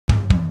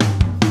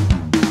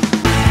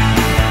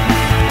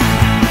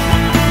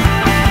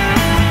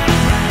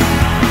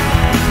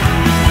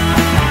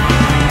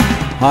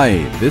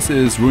Hi, this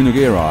is Rui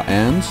Nogueira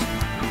and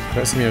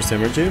Krasimir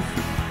Semerjev.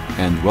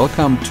 And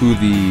welcome to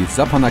the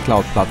SAP HANA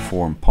Cloud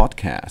Platform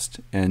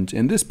podcast. And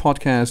in this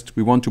podcast,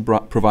 we want to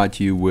provide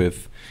you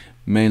with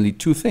mainly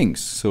two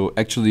things. So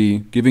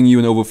actually giving you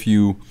an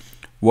overview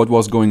what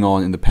was going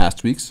on in the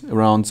past weeks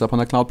around SAP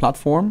HANA Cloud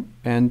Platform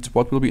and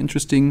what will be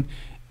interesting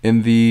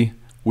in the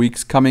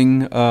weeks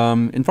coming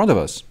in front of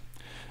us.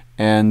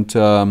 And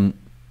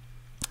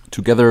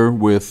together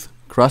with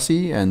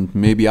Krasi and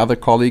maybe other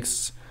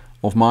colleagues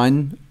of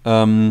mine,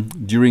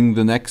 during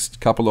the next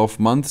couple of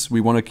months,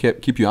 we want to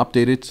keep you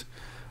updated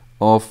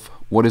of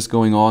what is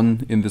going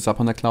on in the SAP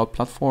HANA Cloud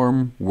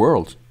Platform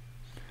world.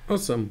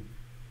 Awesome.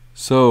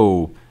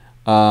 So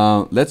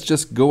let's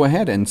just go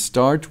ahead and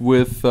start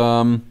with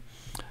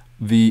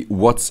the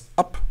What's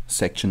Up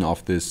section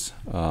of this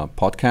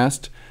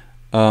podcast.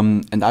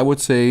 And I would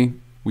say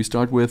we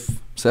start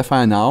with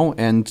SAPPHIRENOW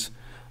and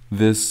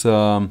this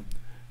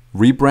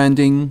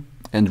rebranding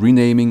and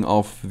renaming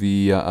of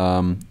the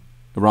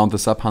around the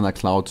SAP HANA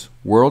Cloud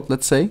world,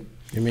 let's say.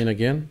 You mean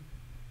again?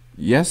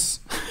 Yes.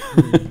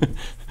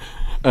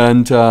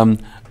 And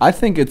I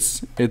think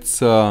it's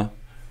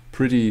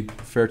pretty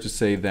fair to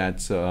say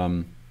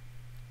that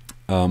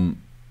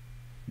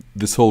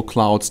this whole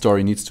cloud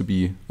story needs to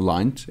be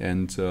aligned.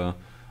 And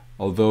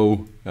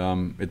although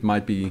it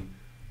might be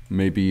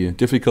maybe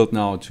difficult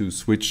now to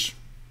switch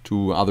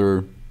to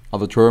other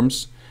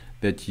terms,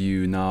 that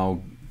you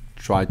now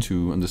try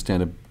to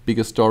understand a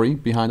bigger story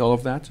behind all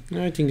of that.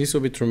 I think this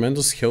will be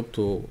tremendous help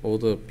to all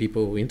the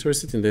people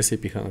interested in the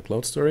SAP HANA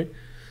Cloud story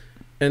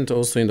and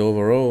also in the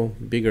overall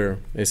bigger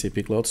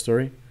SAP Cloud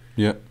story,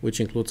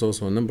 which includes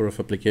also a number of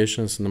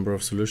applications, a number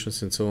of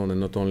solutions and so on, and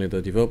not only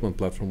the development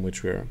platform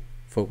which we are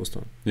focused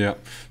on. Yeah,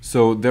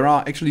 so there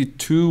are actually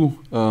two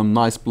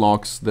nice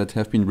blogs that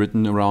have been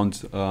written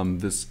around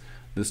this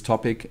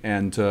topic,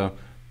 and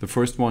the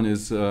first one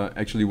is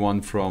actually one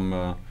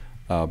from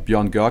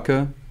Björn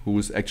Görke, who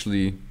is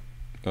actually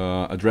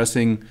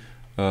addressing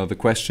the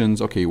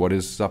questions, okay, what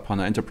is SAP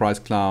HANA Enterprise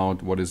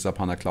Cloud, what is SAP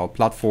HANA Cloud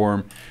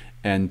Platform,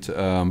 and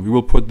we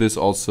will put this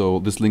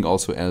link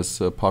also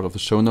as part of the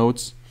show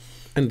notes.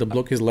 And the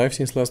blog is live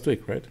since last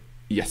week, right?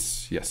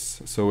 Yes.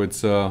 So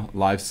it's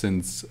live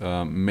since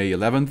May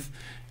 11th.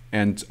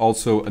 And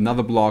also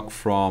another blog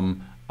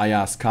from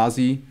Ayaz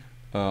Kazi,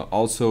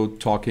 also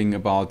talking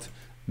about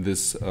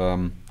this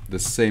the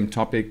same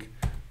topic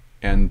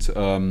and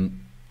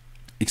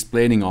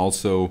explaining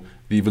also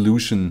the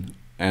evolution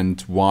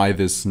and why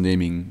this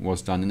naming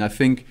was done. And I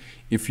think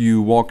if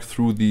you walk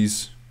through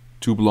these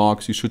two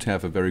blogs, you should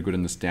have a very good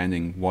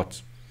understanding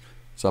what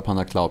SAP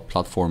HANA Cloud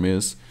Platform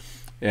is.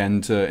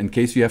 And in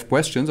case you have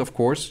questions, of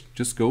course,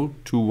 just go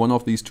to one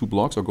of these two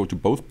blogs or go to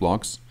both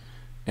blogs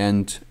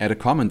and add a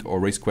comment or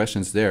raise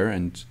questions there.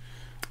 And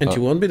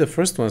you won't be the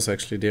first ones,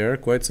 actually. There are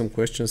quite some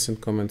questions and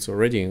comments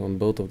already on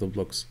both of the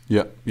blogs.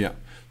 Yeah.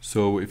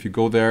 So if you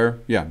go there,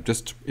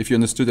 just if you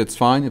understood, that's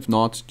fine. If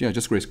not,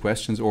 just raise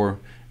questions or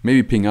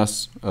maybe ping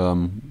us.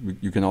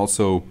 You can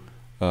also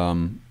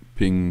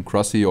ping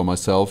Krasi or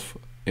myself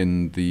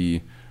on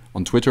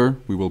Twitter.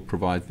 We will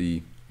provide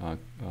the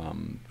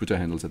Twitter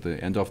handles at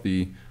the end of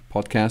the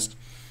podcast.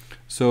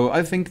 So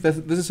I think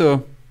that this is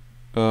a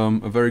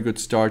very good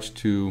start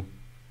to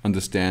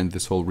understand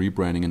this whole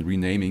rebranding and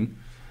renaming.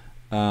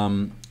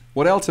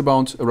 What else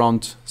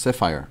around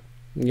Sapphire?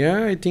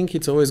 Yeah, I think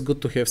it's always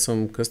good to have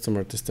some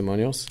customer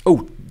testimonials.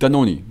 Oh,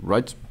 Danone,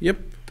 right? Yep.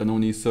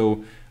 Danone.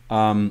 So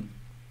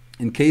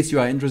in case you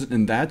are interested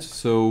in that,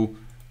 so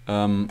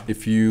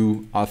if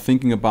you are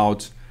thinking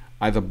about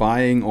either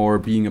buying or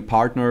being a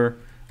partner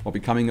or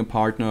becoming a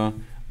partner,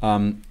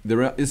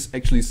 there is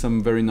actually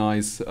some very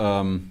nice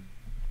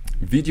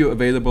video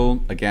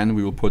available. Again,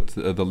 we will put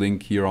the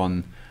link here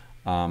on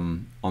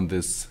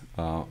this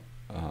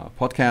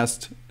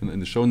podcast in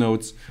the show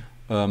notes,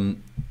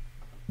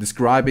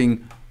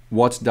 describing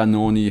what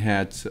Danone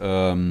had,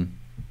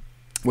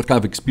 what kind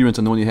of experience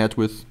Danone had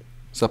with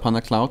SAP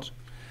HANA Cloud,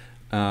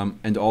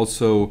 and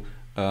also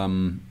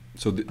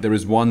there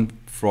is one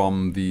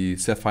from the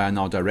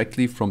SAPPHIRENOW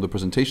directly from the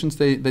presentations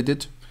they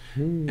did,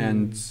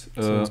 and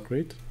sounds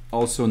great.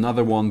 Also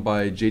another one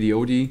by JD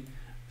Odie.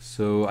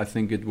 So I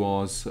think it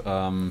was.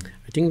 I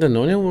think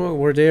Danone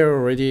were there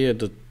already at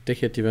the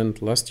TechEd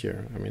event last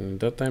year. I mean, at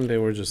that time they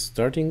were just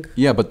starting.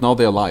 Yeah, but now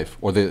they're live,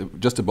 or they're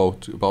just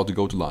about to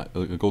go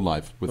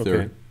live with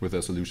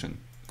their solution.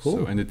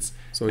 Cool.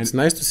 So it's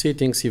nice to see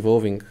things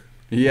evolving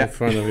in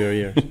front of your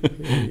ear.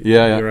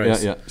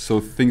 Yeah.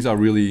 So things are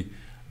really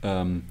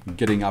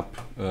getting up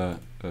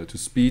to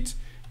speed,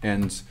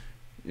 and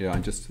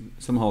just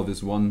somehow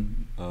this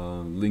one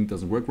link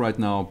doesn't work right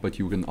now, but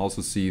you can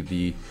also see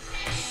the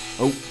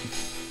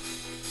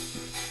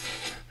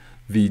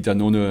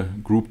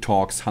Danone Group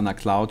Talks HANA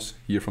Cloud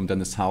here from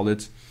Dennis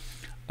Howlett,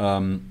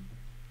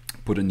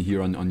 put in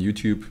here on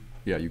YouTube.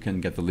 Yeah, you can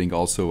get the link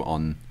also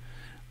on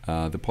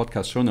the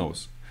podcast show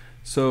notes.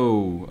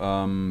 So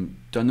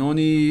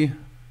Danone.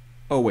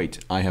 Oh wait,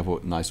 I have a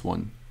nice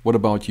one. What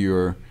about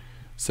your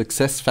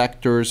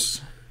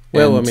SuccessFactors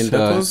Well, I mean,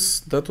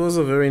 that was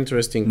a very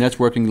interesting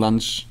networking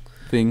lunch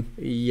thing.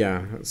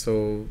 Yeah,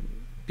 so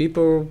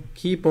people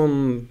keep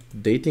on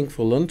dating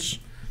for lunch,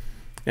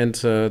 and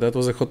that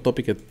was a hot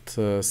topic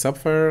at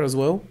Sapphire as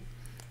well.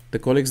 The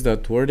colleagues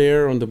that were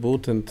there on the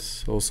booth and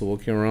also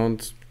walking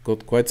around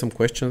got quite some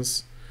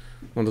questions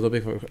on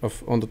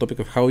the topic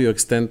of how you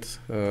extend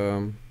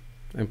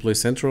Employee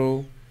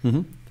Central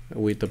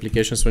with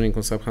applications running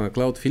on SAP HANA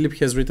Cloud. Philip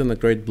has written a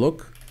great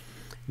blog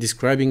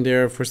describing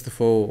there, first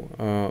of all,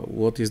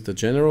 what is the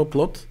general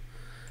plot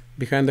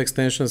behind the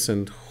extensions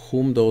and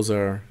whom those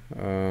are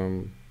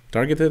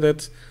targeted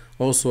at.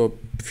 Also,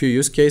 a few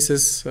use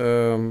cases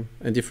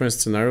and different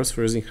scenarios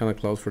for using HANA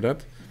Cloud for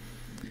that.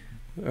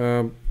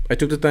 I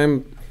took the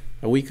time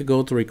a week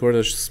ago to record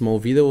a small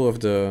video of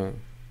the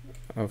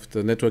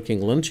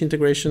networking lunch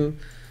integration,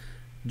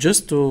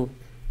 just to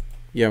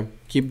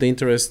keep the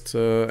interest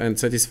and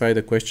satisfy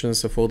the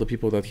questions of all the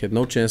people that had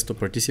no chance to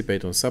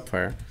participate on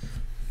Sapphire.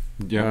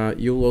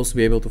 You'll also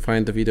be able to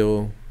find the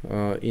video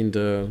in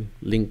the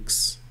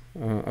links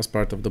as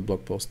part of the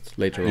blog post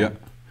later on.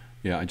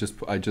 Yeah,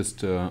 I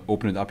just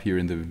open it up here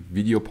in the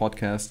video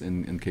podcast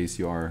in case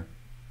you are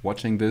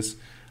watching this,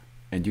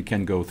 and you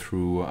can go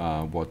through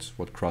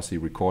what Krasi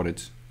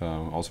recorded,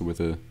 also with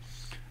a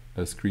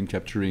screen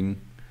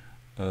capturing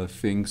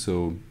thing.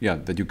 So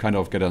that you kind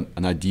of get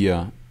an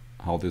idea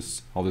how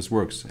this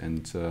works.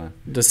 And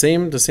the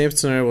same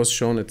scenario was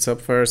shown at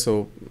Sapphire,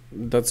 so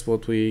that's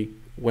what we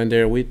went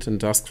there with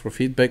and asked for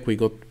feedback. We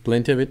got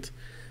plenty of it,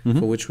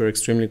 for which we're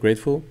extremely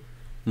grateful.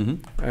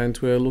 And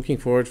we're looking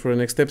forward for the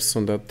next steps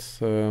on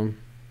that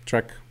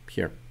track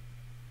here.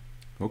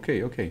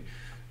 Okay.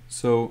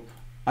 So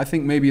I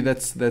think maybe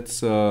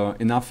that's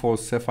enough for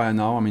Sapphire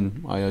now. I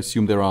mean, I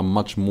assume there are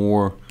much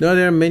more. No,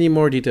 there are many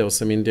more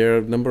details. I mean, there are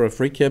a number of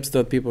recaps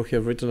that people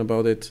have written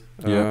about it.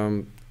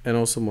 And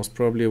also most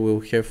probably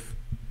we'll have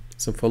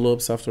some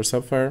follow-ups after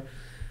Sapphire.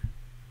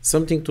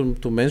 Something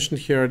to mention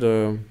here,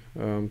 the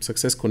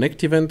Success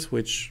Connect event,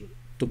 which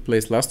took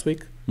place last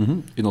week.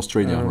 In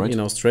Australia, right? In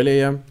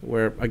Australia,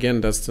 where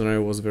again that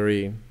scenario was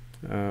very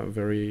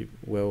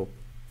well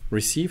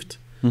received.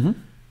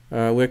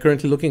 We're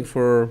currently looking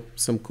for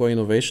some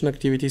co-innovation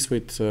activities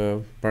with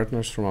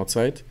partners from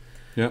outside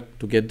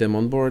to get them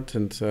on board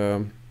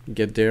and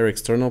get their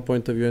external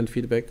point of view and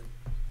feedback.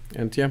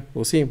 And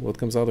we'll see what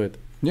comes out of it.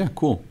 Yeah,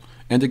 cool.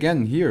 And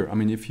again, here, I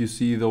mean, if you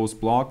see those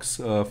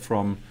blogs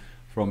from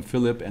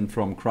Philip and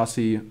from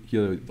Krasi,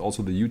 here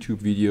also the YouTube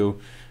video,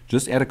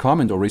 just add a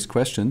comment or raise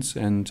questions,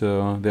 and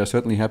they're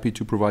certainly happy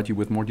to provide you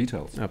with more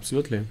details.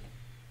 Absolutely.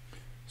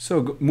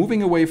 So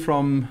moving away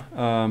from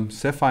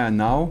Sapphire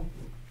now,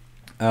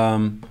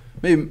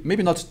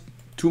 maybe not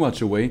too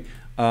much away,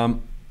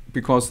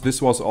 because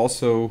this was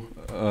also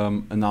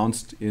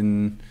announced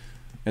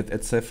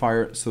at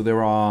Sapphire. So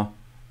there are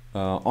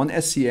on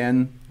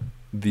SCN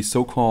the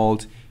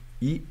so-called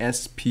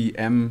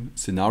ESPM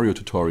scenario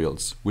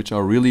tutorials, which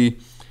are really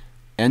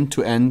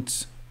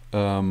end-to-end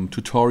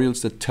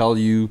tutorials that tell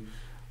you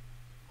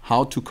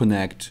how to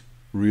connect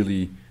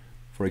really,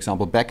 for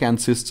example, backend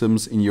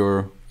systems in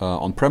your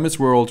on-premise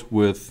world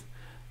with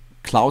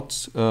cloud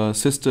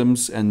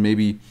systems, and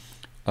maybe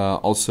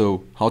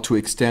also how to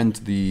extend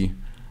the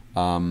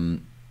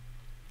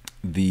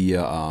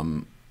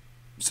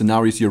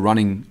scenarios you're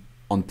running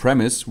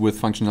on-premise with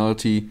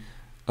functionality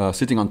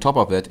sitting on top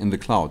of that in the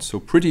cloud. So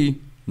pretty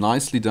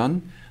nicely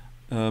done.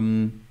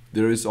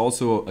 There is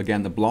also,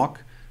 again, a blog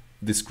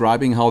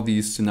describing how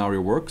this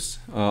scenario works.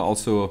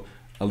 Also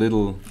a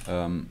little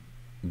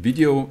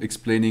video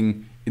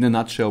explaining in a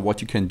nutshell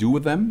what you can do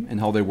with them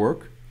and how they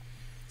work.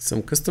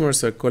 Some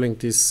customers are calling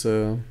this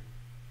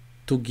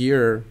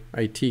two-gear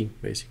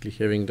IT, basically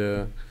having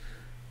the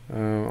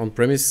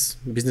on-premise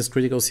business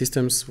critical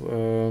systems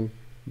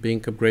being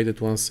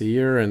upgraded once a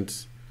year, and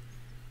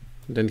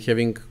then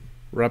having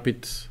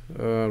rapid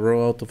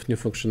rollout of new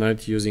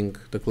functionality using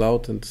the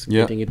cloud and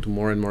getting it to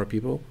more and more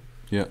people.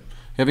 Yeah,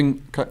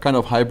 having kind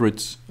of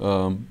hybrid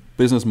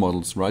business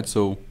models, right?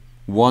 So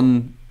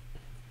one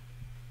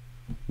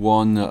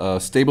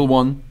stable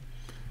one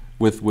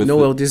with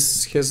well,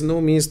 this has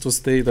no means to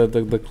say that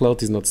the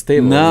cloud is not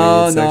stable.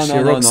 No.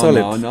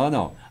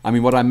 I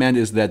mean, what I meant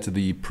is that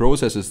the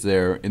processes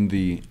there in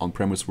the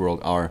on-premise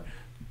world are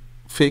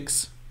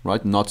fixed,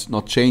 right?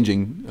 Not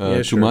changing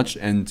too much,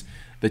 and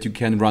that you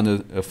can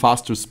run a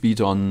faster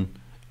speed on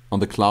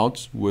the cloud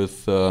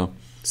with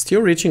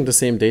still reaching the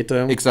same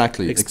data.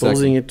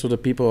 Exposing it to the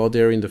people out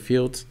there in the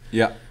field.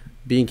 Yeah.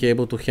 Being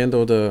able to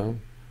handle the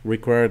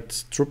required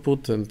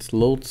throughput and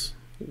load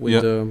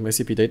with the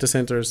SAP data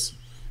centers.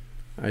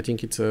 I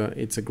think it's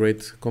a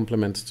great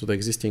complement to the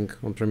existing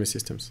on-premise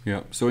systems.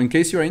 Yeah. So in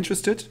case you're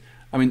interested,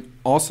 I mean,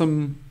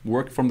 awesome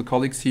work from the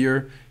colleagues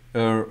here.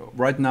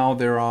 Right now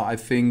there are, I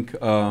think,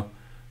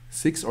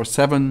 6 or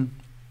 7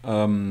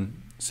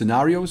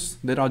 scenarios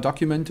that are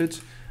documented.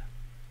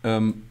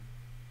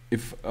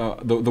 If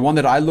the one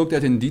that I looked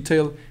at in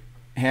detail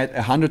had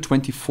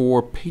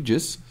 124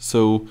 pages,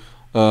 so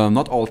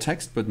not all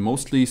text, but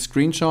mostly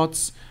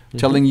screenshots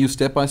telling you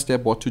step by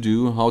step what to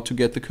do, how to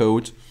get the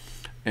code,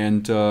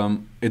 and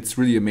it's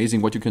really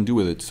amazing what you can do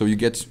with it. So you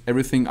get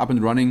everything up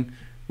and running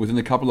within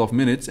a couple of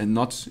minutes, and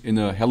not in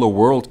a hello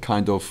world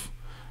kind of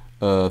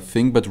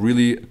thing, but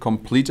really a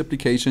complete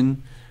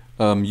application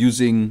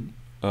using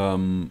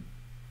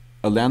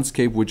a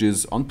landscape which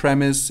is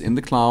on-premise, in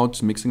the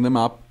cloud, mixing them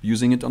up,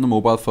 using it on a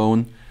mobile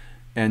phone,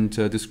 and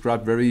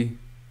describe very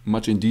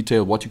much in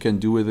detail what you can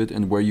do with it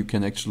and where you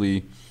can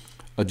actually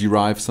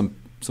derive some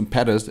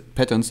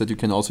patterns that you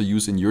can also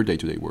use in your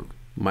day-to-day work.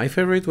 My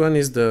favorite one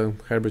is the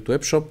hybrid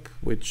web shop,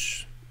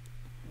 which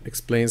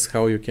explains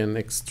how you can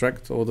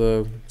extract all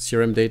the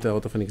CRM data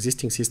out of an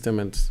existing system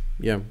and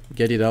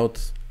get it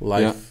out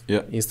live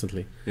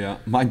instantly. Yeah,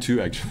 mine too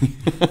actually.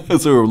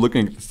 So we're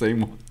looking at the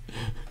same one.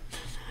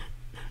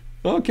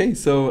 Okay,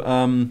 so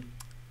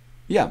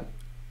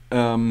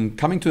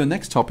coming to the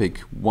next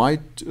topic, why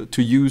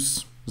to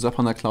use SAP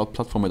HANA Cloud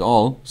Platform at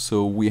all?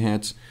 So we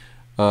had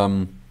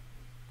a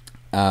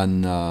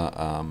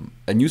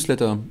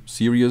newsletter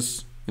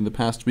series in the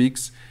past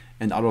weeks,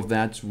 and out of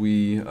that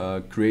we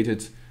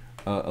created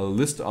a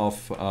list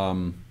of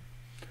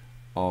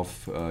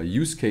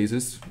use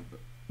cases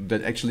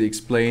that actually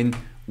explain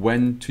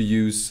when to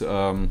use,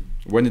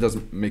 when it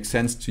doesn't make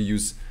sense to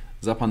use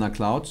SAP HANA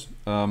Cloud,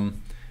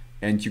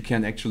 and you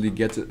can actually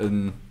get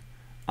an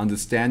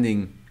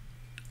understanding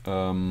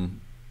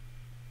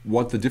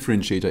what the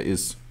differentiator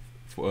is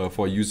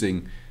for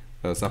using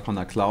SAP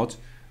HANA Cloud.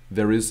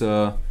 There is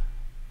a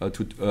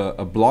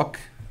blog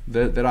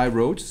that I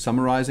wrote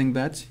summarizing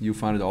that. You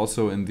find it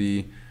also in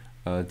the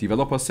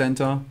Developer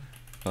Center.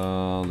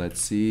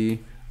 Let's see,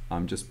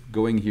 I'm just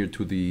going here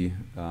to the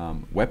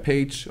web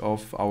page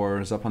of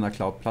our SAP HANA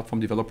Cloud Platform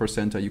Developer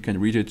Center. You can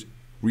read it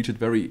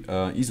very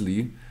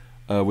easily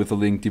with the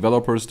link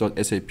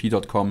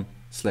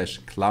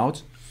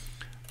developers.sap.com/cloud.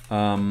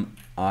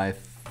 I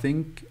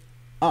think,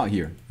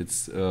 here,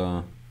 it's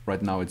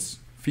right now it's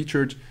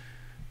featured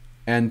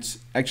and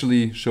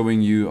actually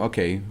showing you,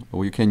 okay,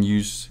 well, you can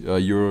use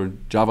your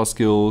Java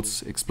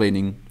skills,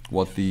 explaining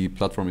what the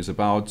platform is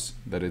about,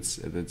 that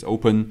it's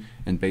open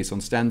and based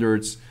on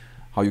standards,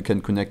 how you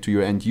can connect to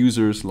your end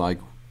users, like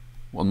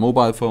on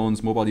mobile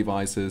phones, mobile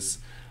devices,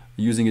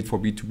 using it for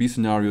B2B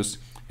scenarios.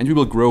 And we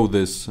will grow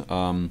this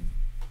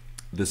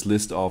this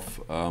list of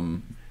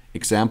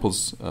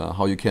examples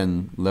how you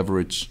can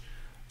leverage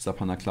SAP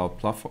HANA Cloud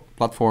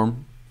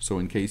Platform. So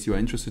in case you are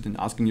interested in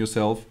asking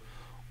yourself,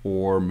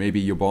 or maybe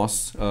your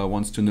boss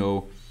wants to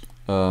know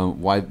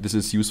why this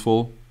is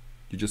useful,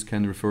 you just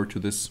can refer to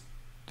this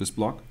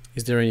blog.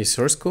 Is there any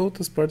source code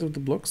as part of the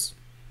blogs?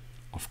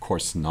 Of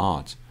course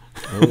not.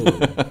 Oh,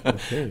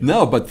 okay.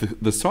 No, but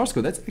the source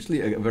code, that's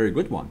actually a very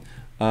good one.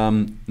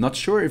 Not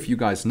sure if you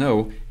guys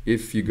know,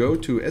 if you go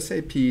to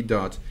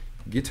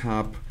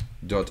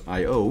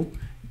sap.github.io,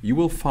 you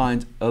will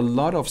find a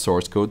lot of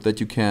source code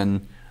that you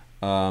can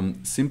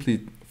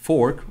simply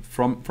fork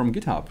from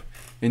GitHub,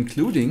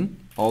 including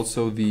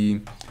also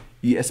the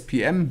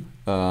ESPM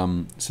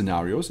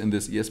scenarios in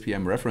this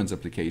ESPM reference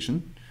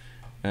application.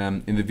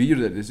 In the video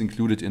that is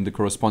included in the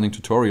corresponding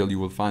tutorial, you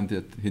will find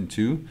that hint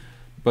too.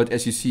 But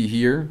as you see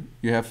here,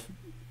 you have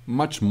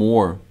much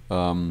more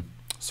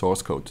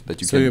source code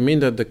that you can... So you mean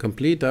that the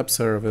complete apps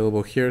are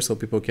available here, so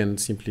people can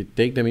simply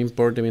take them,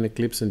 import them in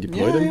Eclipse and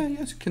deploy them? Yeah,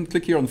 yes. You can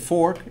click here on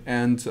fork,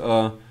 and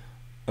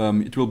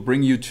it will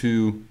bring you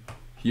to,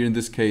 here in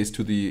this case,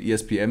 to the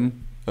ESPM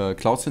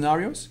cloud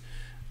scenarios.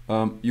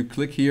 You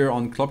click here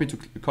on copy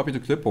to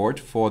clipboard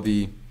for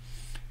the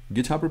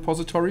GitHub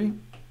repository.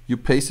 You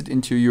paste it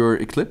into your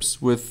Eclipse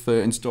with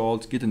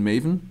installed Git and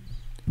Maven,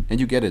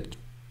 and you get it.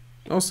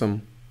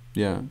 Awesome.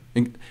 Yeah,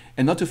 and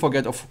not to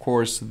forget, of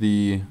course,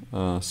 the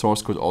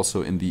source code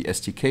also in the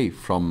SDK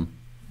from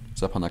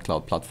SAP HANA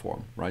Cloud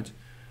Platform, right?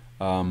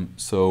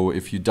 So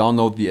if you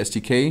download the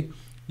SDK,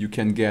 you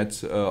can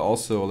get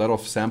also a lot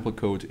of sample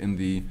code in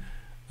the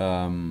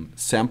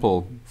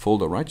sample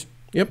folder, right?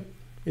 Yep,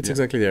 it's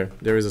exactly there.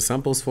 There is a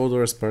samples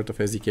folder as part of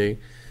SDK,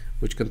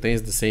 which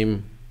contains the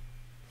same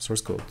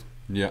source code.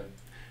 Yeah.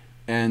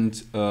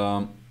 And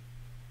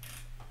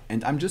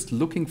I'm just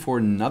looking for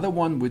another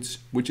one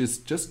which is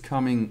just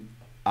coming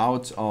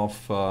out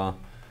of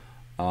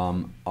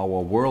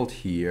our world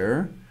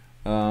here.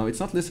 It's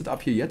not listed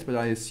up here yet, but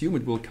I assume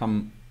it will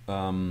come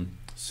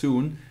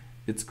soon.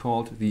 It's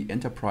called the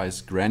Enterprise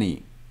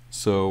Granny.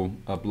 So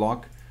a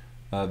blog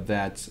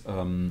that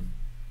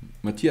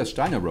Matthias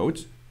Steiner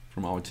wrote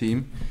from our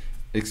team,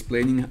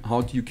 explaining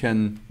how you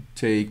can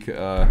take,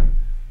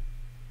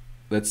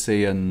 let's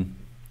say, an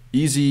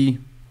easy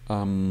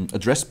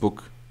address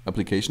book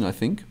application, I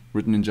think,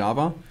 written in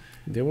Java.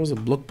 There was a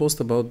blog post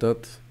about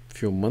that a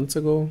few months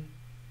ago.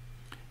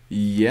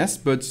 Yes,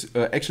 but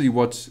actually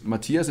what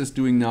Matthias is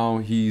doing now,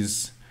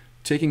 he's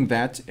taking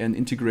that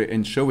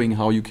and showing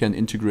how you can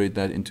integrate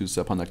that into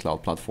SAP HANA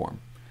Cloud Platform.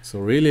 So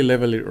really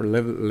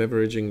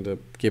leveraging the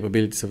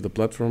capabilities of the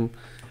platform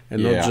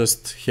and not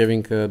just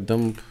having a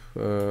dump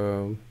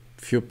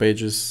few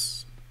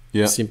pages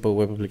simple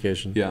web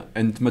application. Yeah,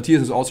 and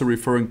Matthias is also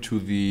referring to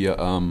the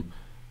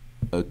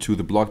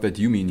blog that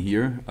you mean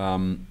here,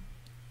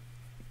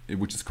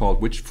 which is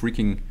called "Which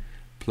Freaking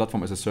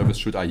platform as a service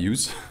should I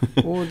use?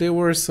 Oh, there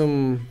were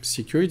some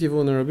security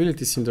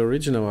vulnerabilities in the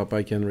original app,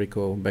 I can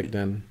recall back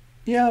then.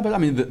 Yeah, but I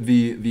mean,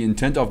 the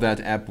intent of that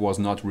app was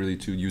not really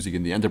to use it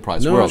in the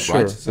enterprise world, sure,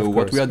 right? So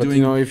what we are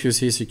doing, if you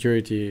see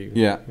security,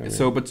 yeah. I mean.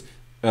 So, but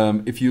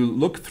if you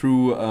look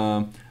through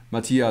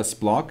Matthias'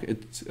 blog,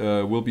 it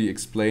will be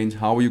explained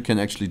how you can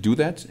actually do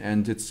that.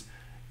 And it's,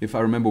 if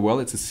I remember well,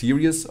 it's a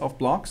series of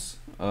blogs.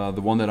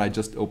 The one that I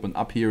just opened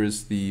up here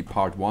is the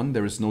part 1.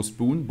 There is no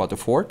spoon but a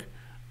fork.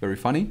 Very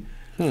funny.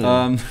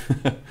 Yeah,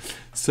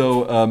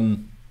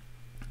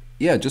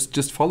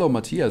 just follow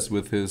Matthias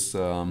with his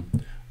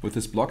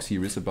blog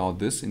series about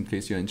this in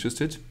case you're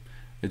interested.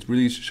 It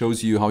really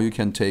shows you how you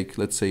can take,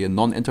 let's say, a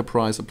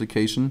non-enterprise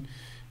application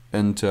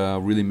and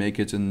really make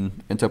it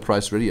an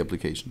enterprise-ready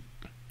application.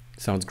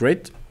 Sounds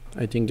great.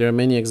 I think there are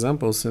many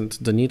examples, and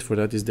the need for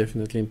that is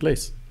definitely in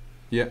place.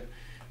 Yeah,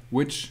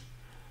 which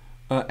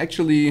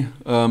actually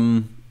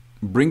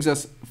brings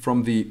us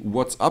from the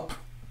What's Up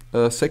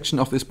section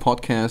of this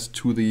podcast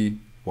to the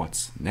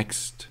What's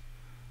Next.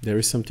 There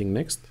is something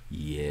next?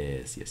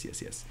 Yes.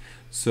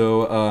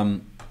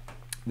 So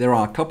there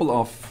are a couple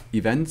of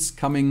events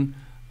coming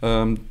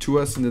to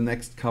us in the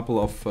next couple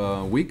of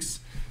weeks.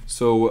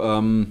 So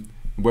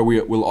where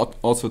we will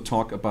also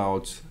talk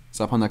about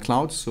SAP HANA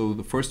Cloud. So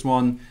the first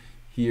one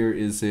here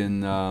is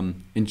in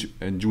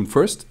June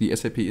 1st, the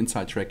SAP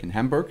Inside Track in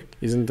Hamburg.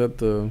 Isn't that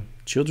the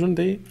Children's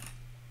Day?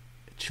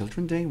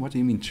 Children's Day? What do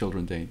you mean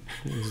Children's Day?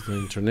 It's the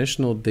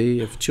International Day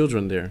of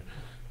Children there.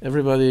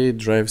 Everybody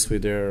drives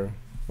with their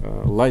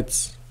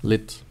lights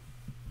lit.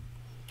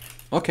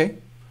 Okay.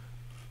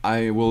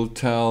 I will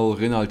tell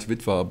Renald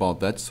Witwer about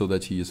that so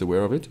that he is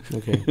aware of it.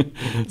 Okay.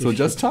 So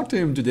just talk to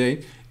him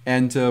today,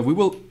 and we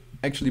will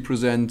actually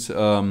present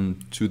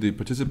to the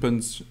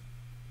participants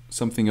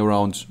something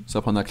around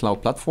SAP HANA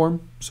Cloud Platform.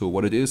 So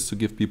what it is, to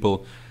give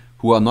people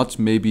who are not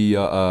maybe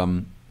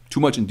too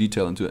much in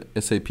detail into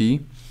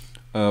SAP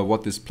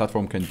what this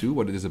platform can do,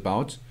 what it is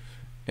about,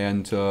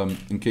 and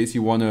in case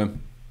you wanna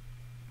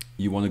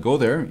go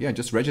there, yeah,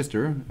 just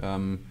register.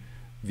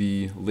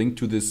 The link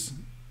to this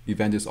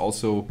event is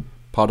also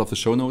part of the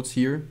show notes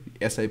here.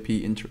 SAP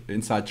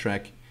Inside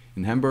Track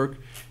in Hamburg.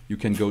 You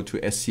can go to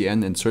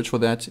SCN and search for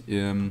that.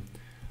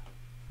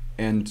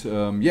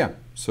 Yeah,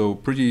 so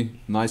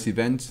pretty nice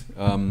event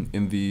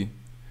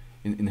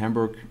in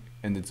Hamburg,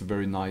 and it's a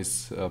very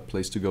nice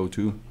place to go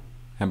to.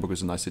 Hamburg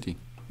is a nice city.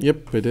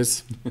 Yep, it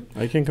is.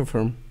 I can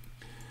confirm.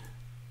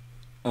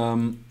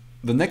 The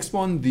next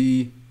one,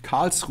 the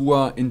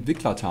Karlsruher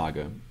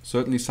Entwicklertage.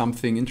 Certainly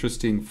something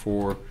interesting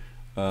for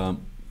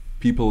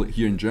people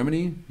here in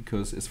Germany,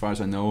 because as far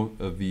as I know,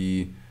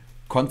 the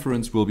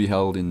conference will be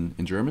held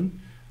in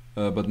German.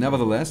 But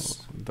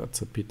nevertheless... Oh,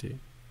 that's a pity.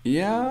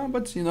 Yeah,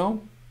 but you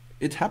know,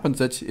 it happens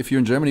that if you're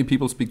in Germany,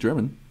 people speak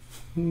German.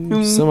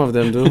 Some of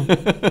them do.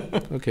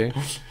 Okay.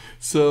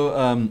 So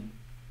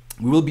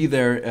we will be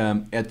there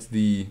at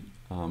this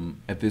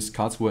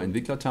Karlsruher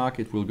Entwicklertag.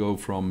 It will go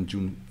from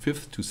June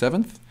 5th to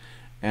 7th.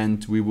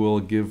 And we will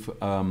give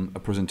a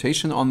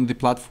presentation on the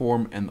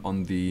platform, and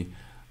on the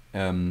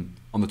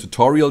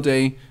tutorial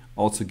day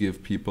also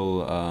give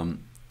people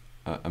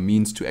a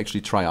means to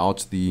actually try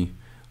out the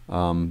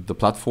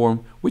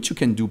platform, which you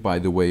can do, by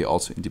the way,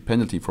 also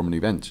independently from an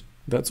event.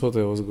 That's what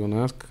I was going to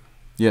ask.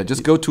 Yeah,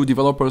 just go to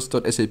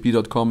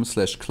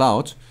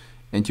developers.sap.com/cloud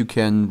and you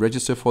can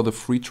register for the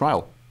free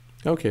trial.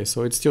 Okay,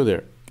 so it's still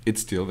there.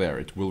 It's still there.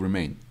 It will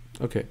remain.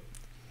 Okay.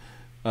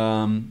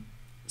 So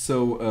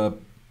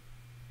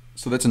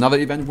that's another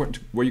event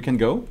where you can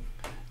go.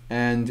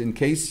 And in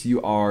case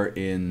you are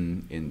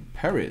in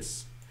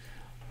Paris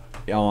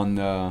on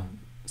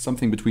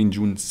something between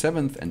June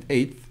 7th and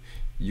 8th,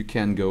 you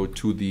can go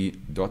to the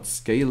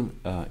dotScale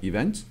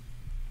event.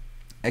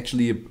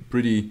 Actually a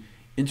pretty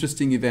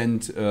interesting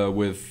event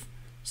with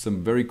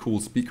some very cool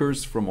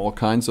speakers from all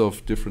kinds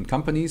of different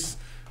companies.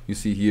 You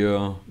see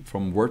here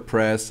from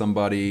WordPress,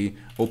 somebody,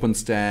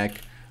 OpenStack,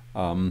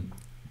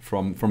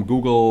 from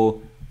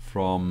Google,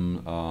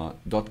 from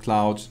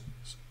 .cloud,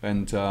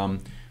 and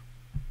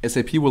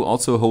SAP will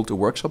also hold a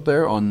workshop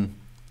there on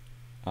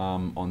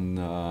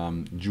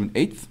June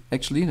 8th.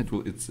 Actually,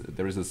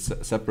 there is a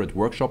separate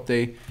workshop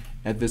day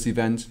at this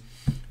event.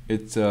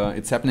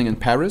 It's happening in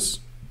Paris,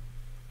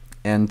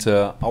 and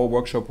our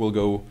workshop will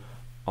go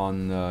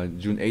on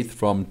June 8th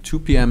from 2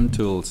 p.m.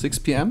 till 6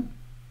 p.m.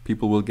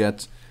 People will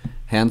get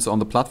hands on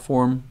the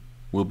platform,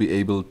 will be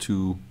able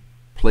to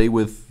play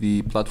with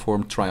the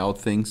platform, try out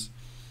things.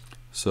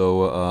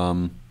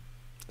 So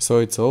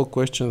it's all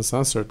questions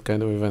answered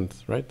kind of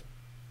event, right?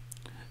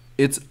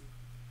 It's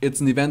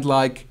an event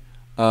like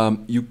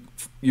you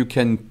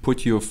can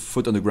put your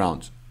foot on the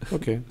ground.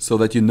 Okay. So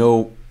that you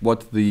know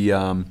what the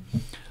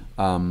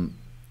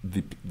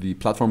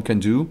platform can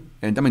do,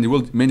 and I mean it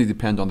will mainly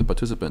depend on the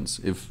participants.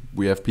 If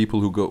we have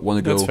people who want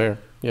to go, that's fair.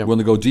 Yeah. Want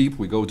to go deep,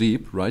 we go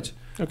deep, right?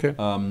 Okay.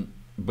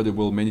 But it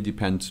will mainly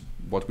depend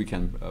what we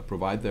can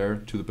provide there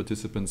to the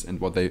participants and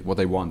what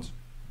they want.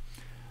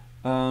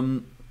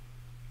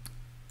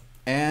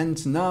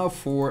 And now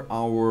for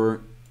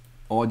our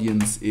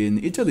audience in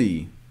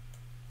Italy.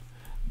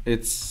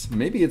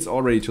 maybe it's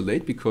already too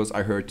late because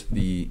I heard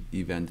the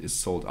event is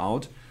sold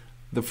out.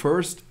 The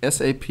first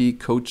SAP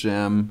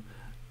CodeJam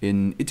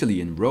in Italy,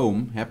 in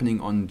Rome,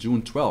 happening on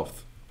June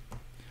 12th.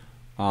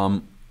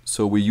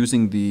 So we're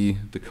using the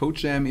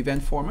CodeJam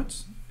event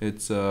format.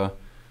 It's a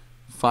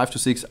 5 to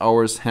 6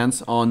 hours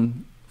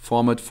hands-on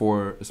format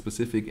for a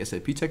specific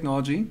SAP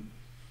technology.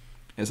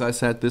 As I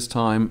said, this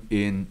time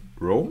in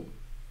Rome,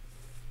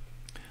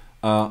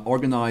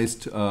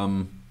 organized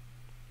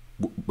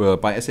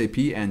by SAP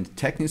and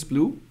Technis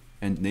Blue,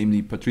 and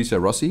namely Patricia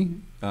Rossi.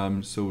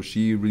 So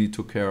she really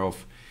took care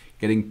of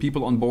getting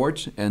people on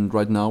board, and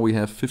right now we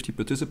have 50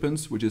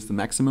 participants, which is the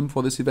maximum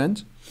for this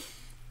event,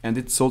 and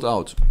it's sold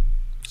out.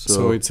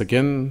 So it's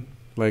again,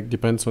 like,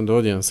 depends on the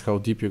audience, how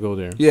deep you go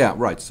there. Yeah,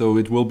 right. So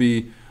it will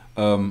be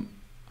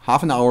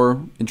half an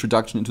hour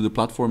introduction into the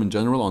platform in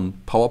general on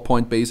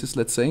PowerPoint basis,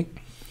 let's say.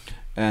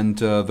 And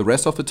the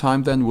rest of the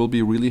time then will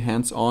be really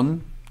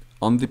hands-on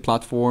on the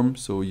platform.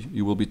 So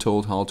you will be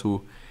told how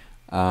to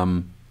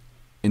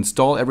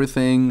install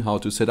everything, how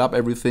to set up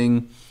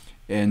everything.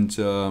 And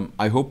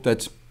I hope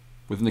that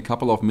within a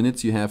couple of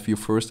minutes you have your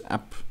first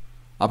app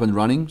up and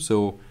running.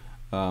 So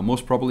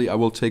most probably I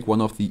will take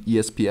one of the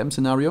ESPM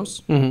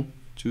scenarios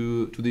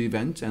to the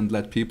event and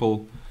let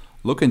people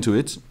look into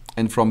it.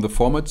 And from the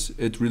format,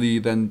 it really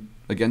then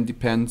again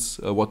depends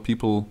what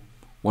people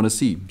want to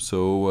see.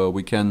 So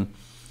we can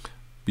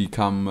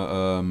become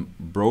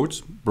broad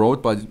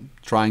by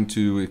trying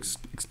to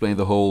explain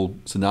the whole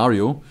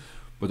scenario,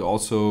 but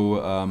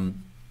also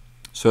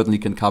certainly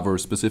can cover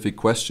specific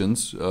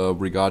questions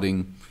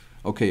regarding,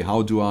 okay,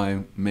 how do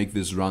I make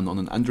this run on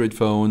an Android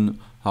phone?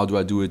 How do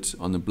I do it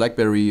on a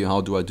BlackBerry?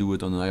 How do I do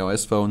it on an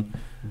iOS phone?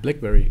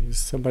 BlackBerry, is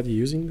somebody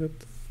using that?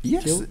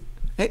 Yes. Still?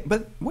 Hey,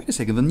 but wait a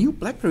second, the new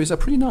BlackBerries are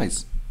pretty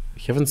nice.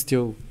 Haven't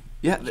still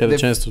had a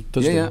chance to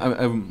touch them.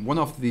 Yeah, one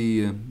of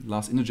the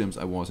last InnoJams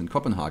I was in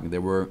Copenhagen,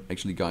 there were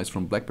actually guys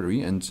from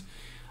BlackBerry, and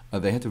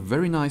they had a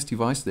very nice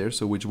device there,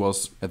 so which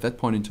was at that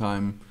point in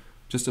time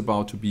just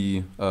about to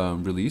be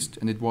released,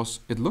 and it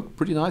looked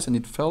pretty nice, and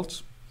it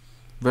felt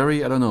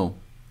very, I don't know,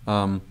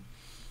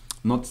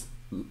 not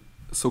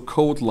so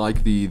cold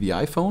like the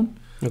iPhone,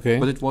 okay,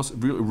 but it was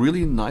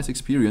really nice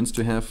experience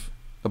to have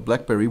a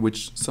BlackBerry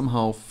which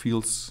somehow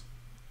feels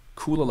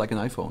cooler like an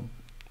iPhone.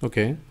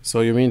 Okay,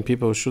 so you mean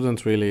people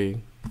shouldn't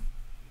really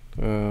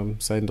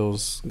sign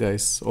those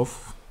guys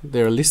off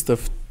their list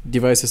of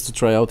devices to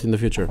try out in the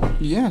future?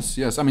 Yes.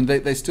 I mean,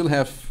 they still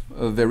have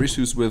their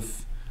issues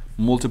with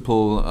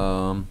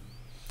multiple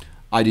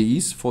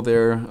IDEs for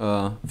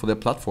their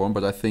platform,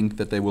 but I think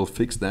that they will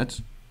fix that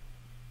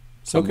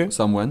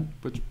somewhen.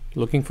 But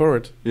looking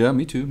forward. Yeah,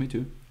 me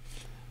too.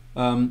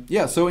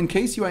 Yeah. So in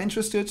case you are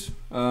interested,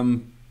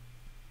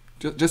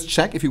 just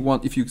check if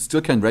you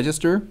still can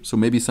register. So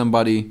maybe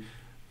somebody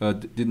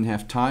didn't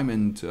have time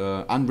and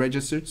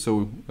unregistered,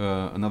 so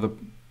another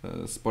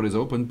spot is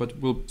open,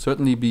 but will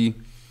certainly be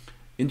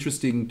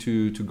interesting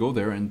to go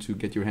there and to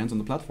get your hands on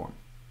the platform.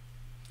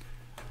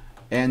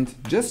 And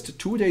just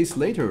 2 days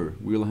later,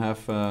 we'll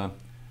have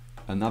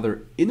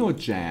another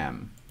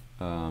InnoJam,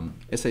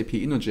 SAP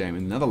InnoJam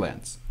in the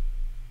Netherlands.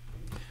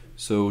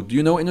 So do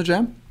you know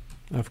InnoJam?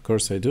 Of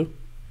course I do.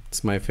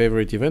 It's my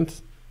favorite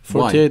event.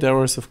 48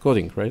 hours of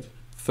coding, right?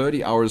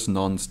 30 hours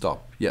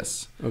non-stop,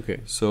 yes.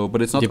 Okay. So,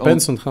 but it's not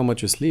depends on how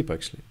much you sleep,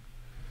 actually.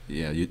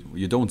 Yeah,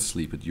 you don't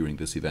sleep during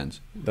this event.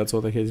 That's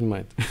what I had in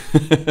mind.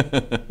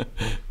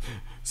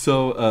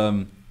 So,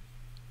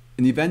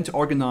 an event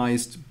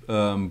organized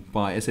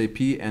by SAP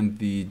and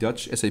the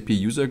Dutch SAP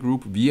user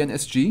group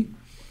VNSG.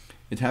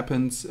 It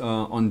happens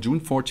on June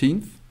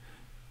 14th.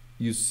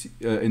 You see,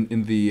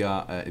 in the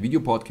video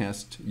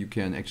podcast, you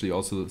can actually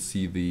also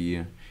see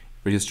the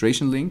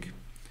registration link.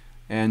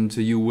 And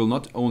you will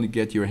not only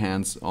get your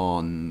hands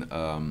on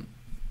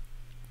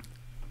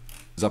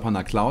SAP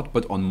HANA Cloud,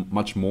 but on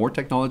much more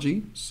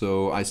technology.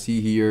 So I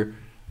see here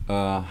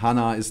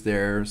HANA is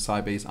there,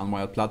 Sybase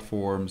Unwired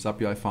Platform, SAP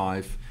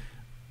UI5,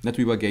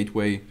 NetWeaver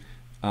Gateway,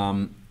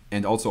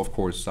 and also, of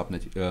course,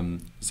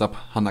 SAP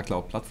HANA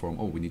Cloud Platform.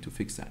 Oh, we need to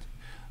fix that.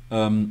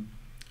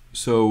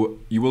 So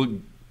you will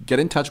get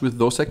in touch with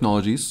those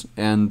technologies,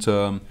 and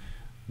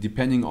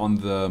depending on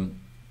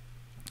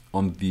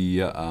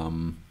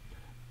the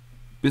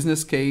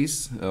business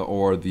case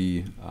or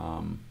the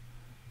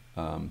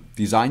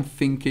design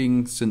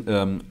thinking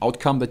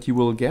outcome that you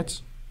will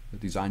get, the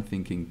design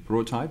thinking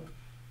prototype.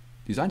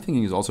 Design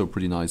thinking is also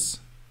pretty nice,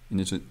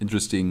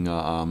 interesting.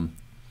 How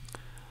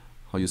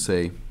you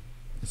say?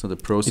 It's not a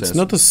process. It's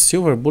not a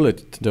silver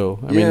bullet, though.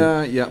 I mean,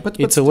 but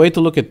it's a way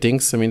to look at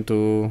things. I mean,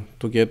 to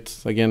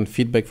get again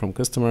feedback from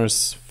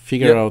customers,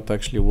 figure out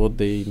actually what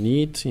they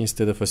need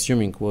instead of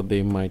assuming what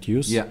they might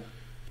use. Yeah.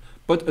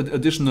 But an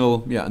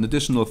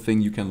additional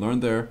thing you can learn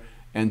there,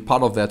 and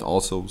part of that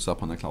also SAP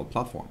HANA Cloud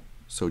Platform.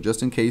 So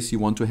just in case you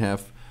want to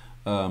have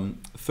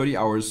 30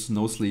 hours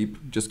no sleep,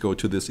 just go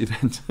to this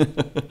event.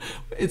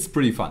 It's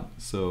pretty fun.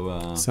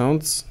 So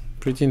sounds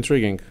pretty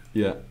intriguing.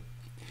 Yeah,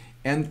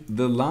 and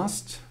the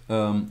last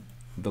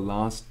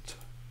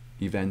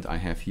event I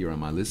have here on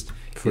my list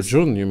for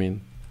June, you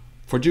mean?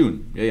 For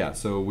June, yeah.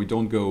 So we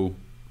don't go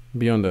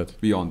beyond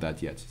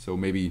that yet. So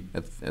maybe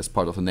as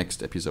part of the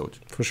next episode.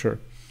 For sure.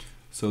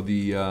 So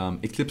the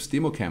Eclipse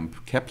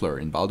DemoCamp Kepler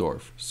in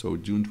Walldorf. So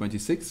June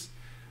 26th.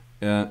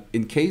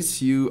 In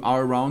case you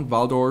are around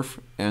Walldorf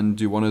and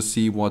you want to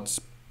see what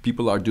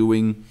people are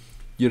doing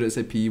here at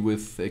SAP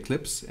with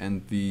Eclipse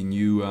and the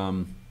new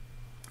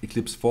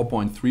Eclipse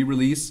 4.3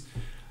 release,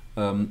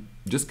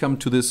 just come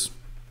to this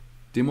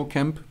demo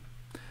camp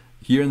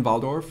here in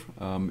Walldorf.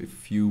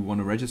 If you want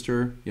to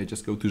register,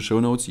 just go to the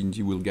show notes and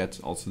you will get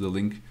also the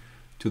link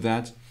to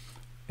that.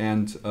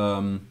 And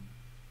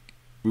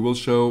we will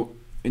show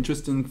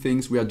interesting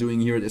things we are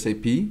doing here at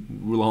SAP. We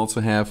will also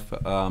have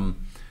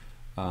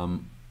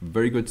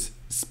very good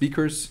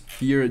speakers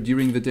here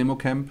during the demo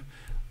camp,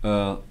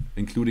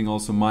 including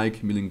also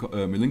Mike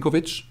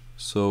Milinkovic.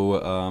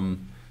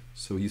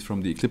 So he's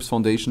from the Eclipse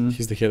Foundation.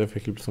 He's the head of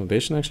Eclipse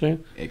Foundation, actually.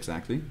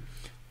 Exactly,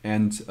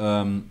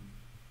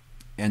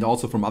 and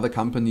also from other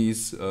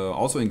companies,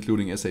 also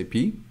including SAP.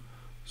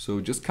 So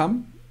just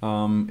come.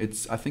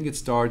 I think it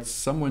starts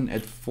somewhere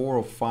at 4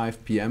 or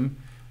 5 p.m.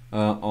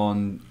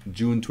 On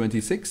June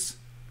 26th.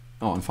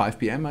 On 5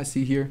 p.m. I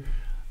see here,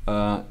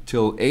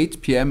 till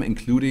 8 p.m.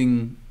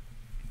 including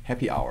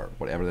happy hour,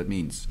 whatever that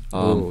means.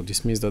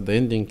 This means that the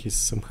ending is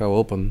somehow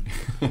open.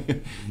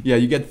 Yeah,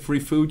 you get free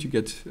food, you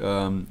get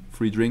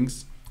free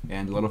drinks,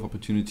 and a lot of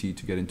opportunity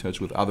to get in touch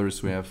with others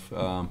who have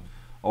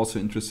also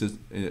interest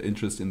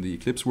in the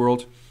Eclipse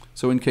world.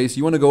 So in case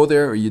you want to go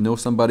there or you know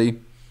somebody,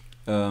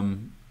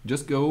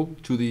 just go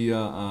to the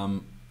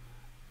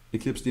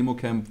Eclipse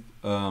DemoCamp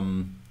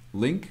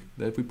link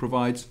that we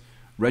provide,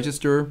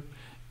 register,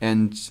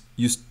 and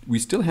we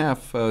still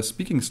have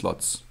speaking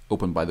slots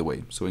open, by the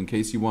way. So in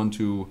case you want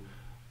to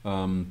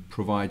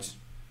provide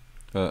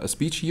a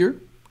speech here,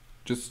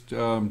 just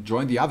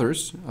join the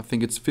others. I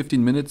think it's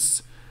 15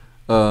 minutes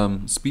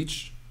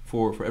speech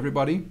for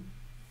everybody,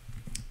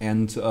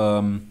 and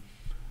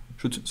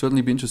should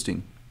certainly be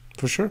interesting.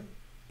 For sure.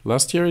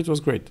 Last year it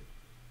was great.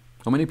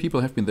 How many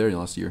people have been there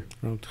last year?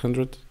 Around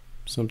 100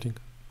 something.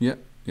 Yeah,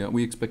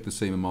 we expect the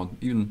same amount,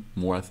 even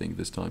more, I think,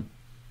 this time.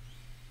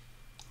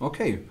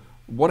 Okay,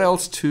 what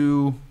else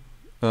to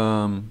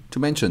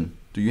mention?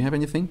 Do you have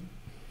anything?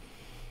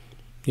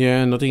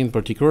 Yeah, nothing in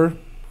particular.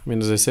 I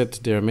mean, as I said,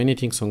 there are many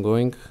things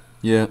ongoing.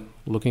 Yeah.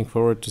 Looking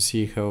forward to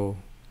see how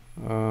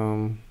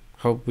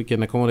we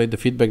can accommodate the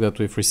feedback that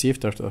we've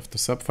received after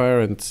Sapphire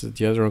and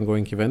the other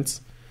ongoing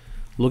events.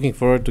 Looking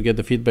forward to get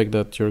the feedback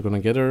that you're going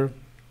to gather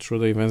through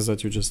the events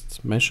that you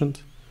just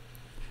mentioned.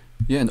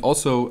 Yeah, and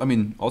also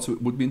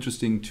it would be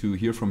interesting to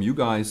hear from you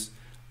guys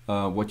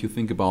what you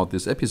think about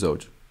this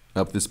episode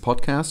of this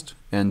podcast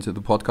and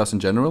the podcast in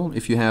general.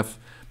 If you have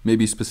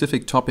maybe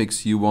specific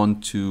topics you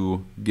want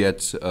to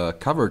get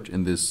covered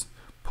in this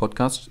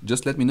podcast,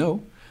 just let me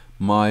know.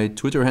 My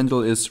Twitter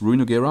handle is Rui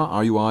Nogueira,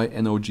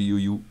 RuiNogueira.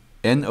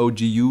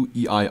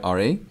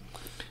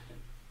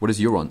 What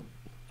is your one?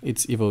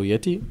 It's Ivo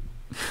Yeti.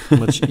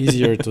 Much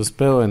easier to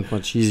spell and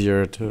much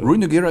easier to... Rui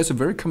Nogueira is a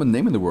very common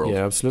name in the world.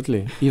 Yeah,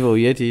 absolutely. Ivo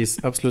Yeti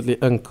is absolutely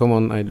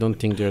uncommon. I don't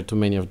think there are too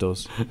many of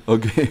those.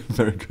 Okay,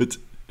 very good.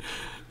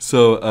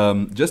 So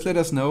just let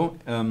us know.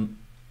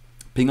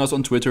 Ping us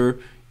on Twitter,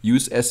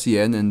 use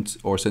SCN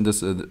or send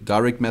us a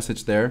direct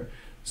message there.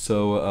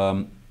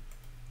 So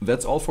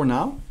that's all for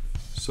now.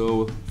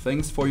 So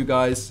thanks for you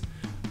guys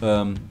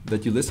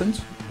that you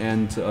listened,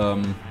 and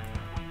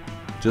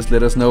just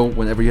let us know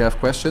whenever you have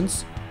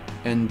questions,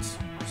 and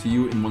see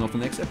you in one of the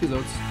next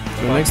episodes.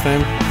 See you next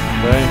time.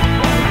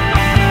 Bye.